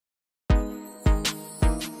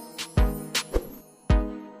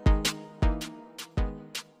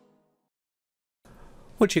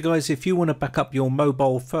Watch you guys, if you want to back up your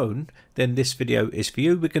mobile phone, then this video is for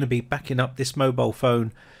you. We're going to be backing up this mobile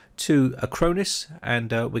phone to Acronis,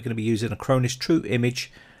 and we're going to be using Acronis True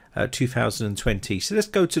Image 2020. So let's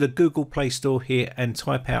go to the Google Play Store here and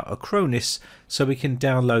type out Acronis so we can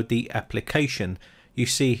download the application. You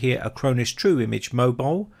see here Acronis True Image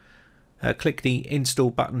Mobile. Click the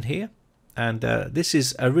install button here, and this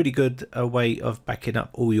is a really good way of backing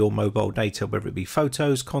up all your mobile data, whether it be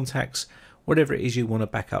photos, contacts, whatever it is you want to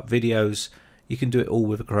back up, videos. You can do it all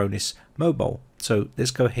with Acronis Mobile. So let's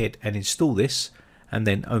go ahead and install this and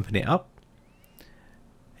then open it up.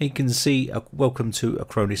 You can see welcome to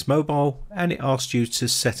Acronis Mobile, and it asks you to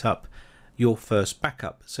set up your first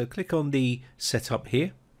backup. So click on the setup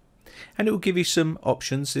here, and it will give you some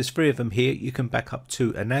options. There's 3 of them here. You can back up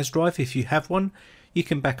to a NAS drive if you have one. You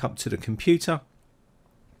can back up to the computer,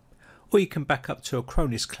 or you can back up to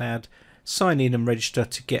Acronis Cloud. Sign in and register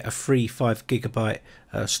to get a free 5 GB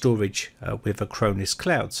storage with Acronis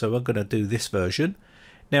Cloud. So I'm going to do this version.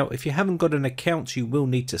 Now, if you haven't got an account, you will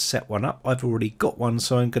need to set one up. I've already got one,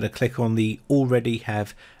 so I'm going to click on the already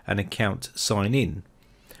have an account sign in.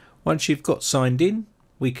 Once you've got signed in,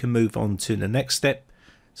 we can move on to the next step.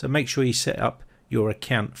 So make sure you set up your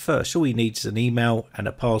account first. All you need is an email and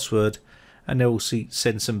a password, and they'll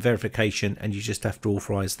send some verification, and you just have to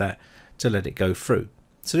authorize that to let it go through.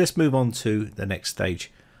 So let's move on to the next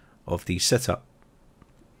stage of the setup.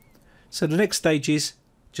 So the next stage is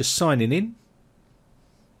just signing in.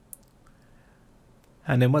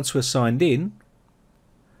 And then once we're signed in,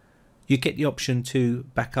 you get the option to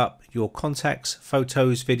back up your contacts,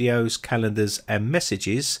 photos, videos, calendars and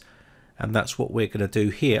messages. And that's what we're going to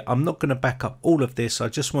do here. I'm not going to back up all of this. I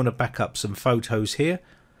just want to back up some photos here.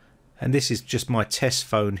 And this is just my test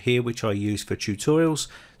phone here, which I use for tutorials.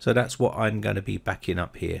 So that's what I'm going to be backing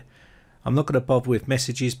up here. I'm not going to bother with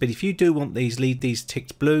messages, but if you do want these, leave these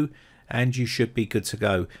ticked blue and you should be good to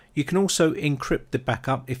go. You can also encrypt the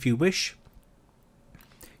backup if you wish.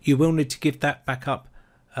 You will need to give that backup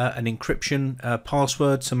an encryption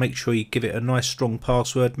password, so make sure you give it a nice strong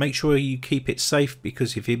password. Make sure you keep it safe,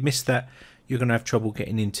 because if you miss that, you're going to have trouble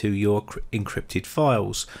getting into your encrypted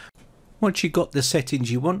files. Once you've got the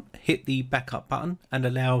settings you want, hit the backup button and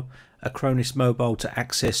allow Acronis Mobile to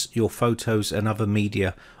access your photos and other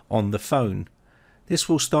media on the phone. This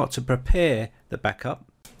will start to prepare the backup.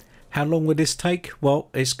 How long will this take? Well,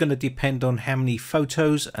 it's going to depend on how many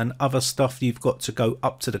photos and other stuff you've got to go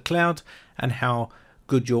up to the cloud, and how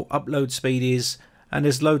good your upload speed is, and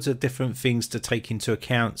there's loads of different things to take into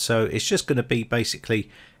account. So it's just going to be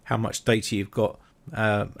basically how much data you've got,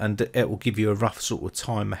 and it will give you a rough sort of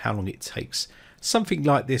time how long it takes. Something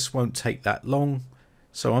like this won't take that long,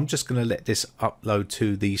 so I'm just going to let this upload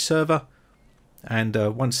to the server, and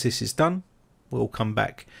once this is done, we'll come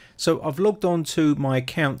back. So I've logged on to my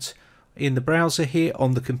account in the browser here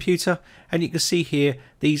on the computer, and you can see here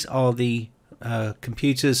these are the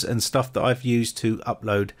computers and stuff that I've used to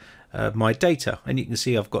upload my data. And you can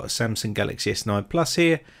see I've got a Samsung Galaxy S9 Plus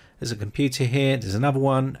here, there's a computer here, there's another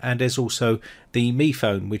one, and there's also the Mi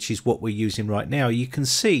phone, which is what we're using right now. You can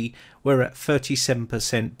see we're at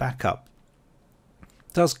 37% backup.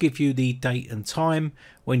 It does give you the date and time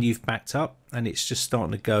when you've backed up, and it's just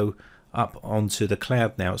starting to go up onto the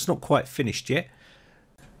cloud now. It's not quite finished yet.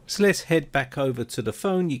 So let's head back over to the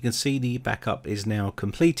phone. You can see the backup is now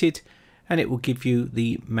completed, and it will give you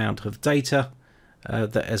the amount of data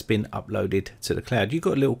that has been uploaded to the cloud. You've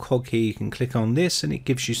got a little cog here, you can click on this and it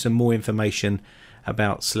gives you some more information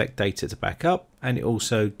about select data to back up, and it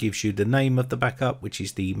also gives you the name of the backup, which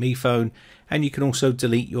is the Mi phone, and you can also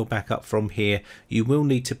delete your backup from here. You will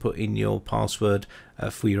need to put in your password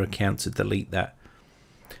for your account to delete that.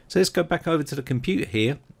 So let's go back over to the computer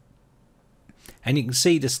here, and you can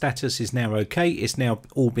see the status is now okay. It's now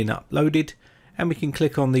all been uploaded, and we can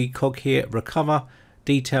click on the cog here, recover,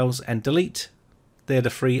 details and delete. They're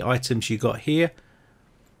the 3 items you got here,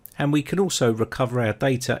 and we can also recover our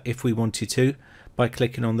data if we wanted to by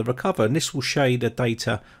clicking on the recover, and this will show you the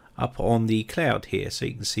data up on the cloud here. So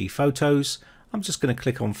you can see photos. I'm just going to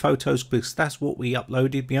click on photos because that's what we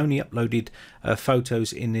uploaded. We only uploaded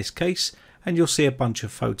photos in this case, and you'll see a bunch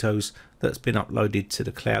of photos that's been uploaded to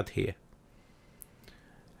the cloud here.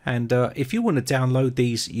 And if you want to download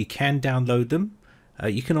these, you can download them.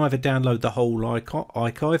 You can either download the whole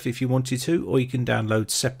archive if you wanted to, or you can download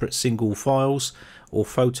separate single files or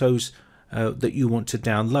photos that you want to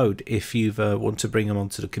download if you want to bring them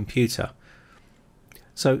onto the computer.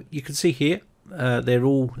 So you can see here they're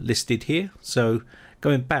all listed here. So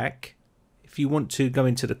going back, if you want to go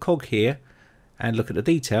into the cog here and look at the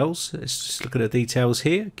details, let's just look at the details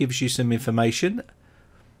here. It gives you some information.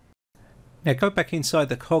 Now go back inside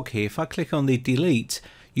the cog here. If I click on the delete,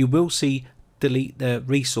 you will see delete the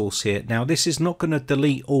resource here. Now this is not going to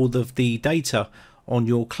delete all of the data on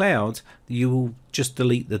your cloud. You will just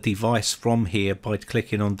delete the device from here by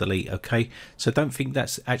clicking on delete. Okay, so don't think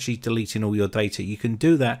that's actually deleting all your data. You can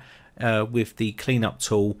do that with the cleanup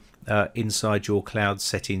tool inside your cloud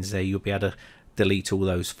settings there. You'll be able to delete all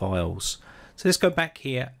those files. So let's go back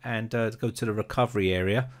here and go to the recovery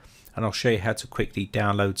area, and I'll show you how to quickly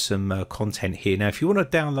download some content here. Now if you want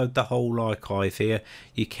to download the whole archive here,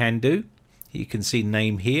 you can do. You can see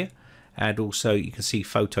name here, and also you can see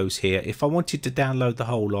photos here. If I wanted to download the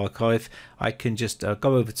whole archive, I can just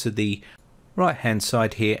go over to the right hand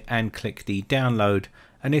side here and click the download,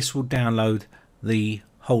 and this will download the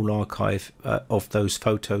whole archive of those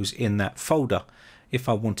photos in that folder if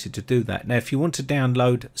I wanted to do that. Now if you want to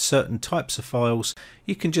download certain types of files,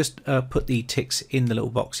 you can just put the ticks in the little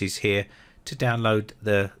boxes here to download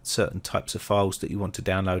the certain types of files that you want to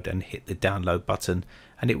download, and hit the download button,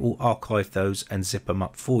 and it will archive those and zip them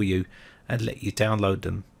up for you and let you download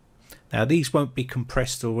them. Now these won't be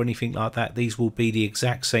compressed or anything like that. These will be the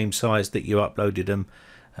exact same size that you uploaded them,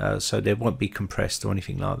 so they won't be compressed or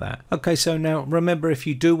anything like that. Okay, so now remember, if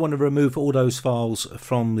you do want to remove all those files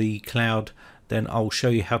from the cloud, then I'll show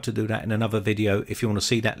you how to do that in another video. If you want to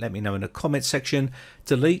see that, let me know in the comment section.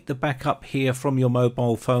 Delete the backup here from your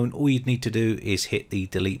mobile phone. All you'd need to do is hit the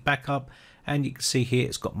delete backup, and you can see here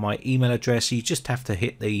it's got my email address. You just have to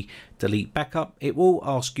hit the delete backup. It will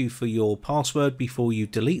ask you for your password before you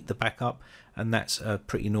delete the backup, and that's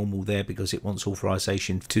pretty normal there because it wants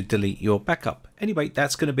authorization to delete your backup. Anyway,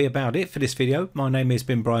 that's going to be about it for this video. My name has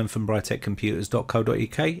been Brian from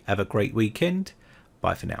briteccomputers.co.uk. Have a great weekend.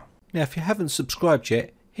 Bye for now. Now if you haven't subscribed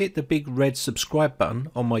yet, hit the big red subscribe button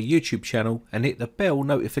on my YouTube channel and hit the bell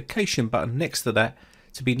notification button next to that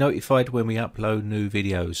to be notified when we upload new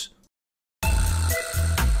videos.